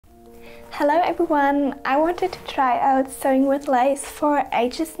Hello everyone! I wanted to try out sewing with lace for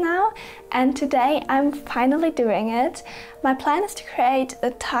ages now, and today I'm finally doing it. My plan is to create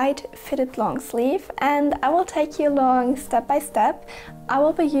a tight fitted long sleeve, and I will take you along step by step. I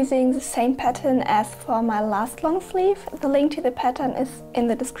will be using the same pattern as for my last long sleeve. The link to the pattern is in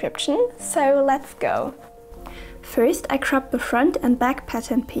the description, so let's go! First, I crop the front and back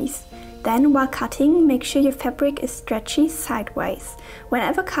pattern piece. Then, while cutting, make sure your fabric is stretchy sideways.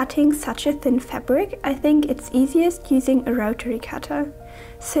 Whenever cutting such a thin fabric, I think it's easiest using a rotary cutter.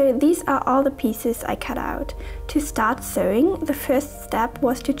 So these are all the pieces I cut out. To start sewing, the first step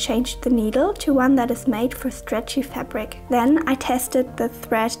was to change the needle to one that is made for stretchy fabric. Then I tested the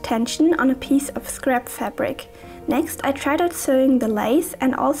thread tension on a piece of scrap fabric. Next, I tried out sewing the lace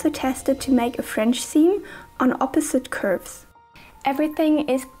and also tested to make a French seam on opposite curves. Everything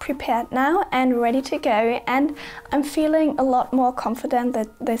is prepared now and ready to go, and I'm feeling a lot more confident that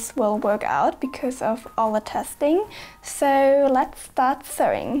this will work out because of all the testing. So let's start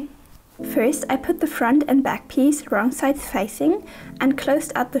sewing. First, I put the front and back piece wrong sides facing and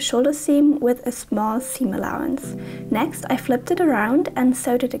closed up the shoulder seam with a small seam allowance. Next, I flipped it around and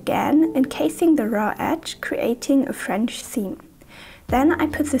sewed it again, encasing the raw edge, creating a French seam. Then I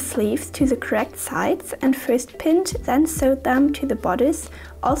put the sleeves to the correct sides and first pinned, then sewed them to the bodice,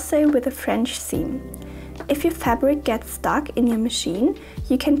 also with a French seam. If your fabric gets stuck in your machine,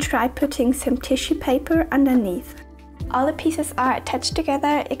 you can try putting some tissue paper underneath. All the pieces are attached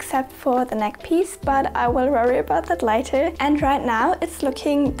together except for the neck piece, but I will worry about that later. And right now it's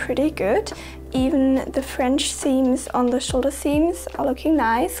looking pretty good. Even the French seams on the shoulder seams are looking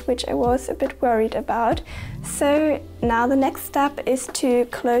nice, which I was a bit worried about. So now the next step is to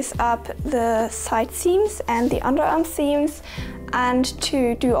close up the side seams and the underarm seams and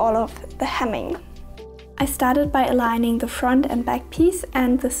to do all of the hemming. I started by aligning the front and back piece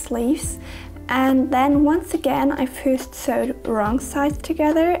and the sleeves. And then once again I first sewed wrong sides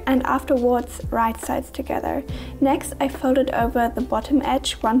together and afterwards right sides together. Next I folded over the bottom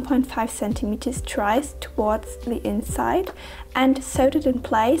edge 1.5 centimeters twice towards the inside and sewed it in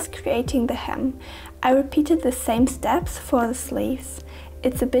place, creating the hem. I repeated the same steps for the sleeves.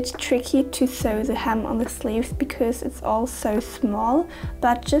 It's a bit tricky to sew the hem on the sleeves because it's all so small,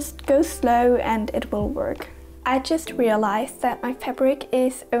 but just go slow and it will work. I just realized that my fabric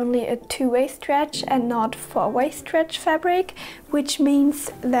is only a two-way stretch and not four-way stretch fabric, which means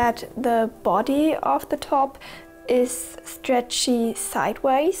that the body of the top is stretchy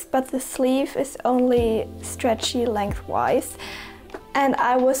sideways, but the sleeve is only stretchy lengthwise. And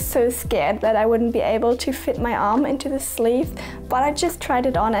I was so scared that I wouldn't be able to fit my arm into the sleeve, but I just tried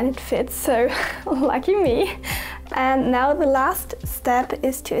it on and it fits, so lucky me. And now the last step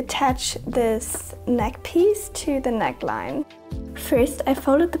is to attach this neck piece to the neckline. First I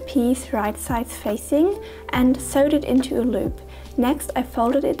folded the piece right sides facing and sewed it into a loop. Next I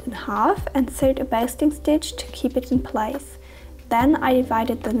folded it in half and sewed a basting stitch to keep it in place. Then I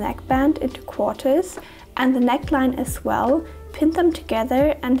divided the neckband into quarters and the neckline as well, pinned them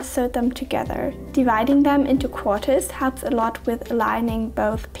together and sewed them together. Dividing them into quarters helps a lot with aligning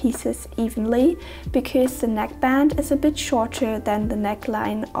both pieces evenly because the neckband is a bit shorter than the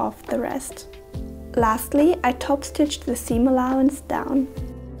neckline of the rest. Lastly, I top stitched the seam allowance down.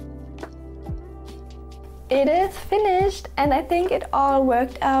 It is finished and I think it all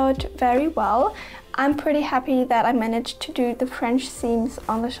worked out very well. I'm pretty happy that I managed to do the French seams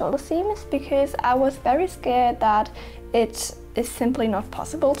on the shoulder seams because I was very scared that it is simply not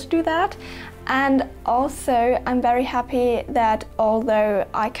possible to do that. And also I'm very happy that although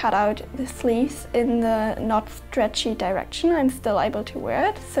I cut out the sleeves in the not stretchy direction, I'm still able to wear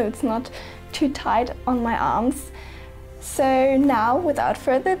it, so it's not too tight on my arms. So now, without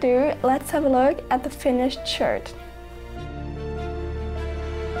further ado, let's have a look at the finished shirt.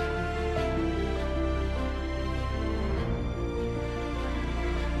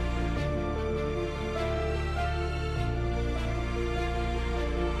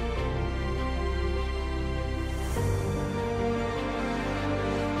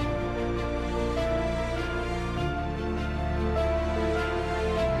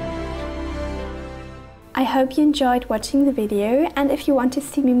 I hope you enjoyed watching the video, and if you want to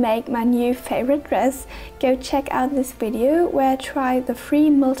see me make my new favorite dress, go check out this video where I try the free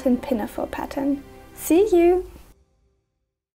Milton Pinafore pattern. See you!